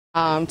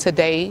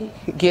Today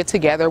get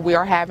together. We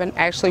are having,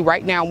 actually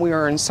right now we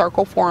are in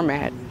circle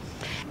format,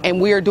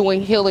 and we are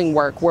doing healing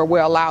work where we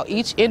allow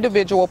each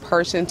individual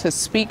person to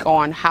speak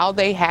on how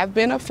they have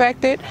been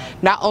affected.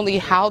 Not only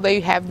how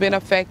they have been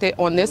affected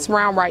on this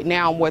round right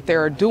now, what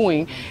they're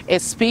doing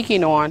is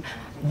speaking on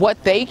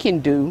what they can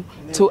do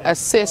to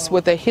assist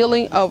with the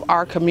healing of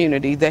our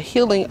community, the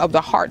healing of the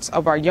hearts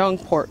of our young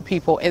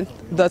people, and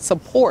the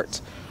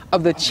support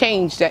of the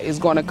change that is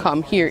going to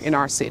come here in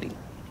our city.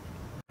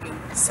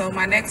 So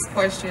my next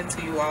question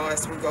to you all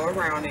as we go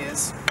around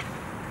is,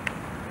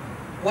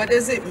 what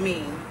does it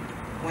mean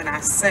when I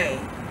say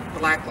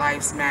Black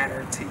Lives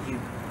Matter to you?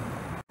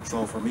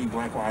 So for me,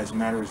 Black Lives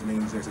Matter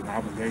means there's an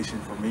obligation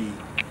for me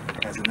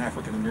as an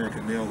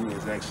African-American male who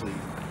has actually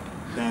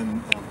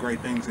done great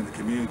things in the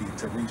community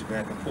to reach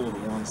back and pull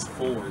the ones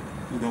forward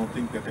who don't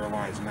think that their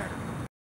lives matter.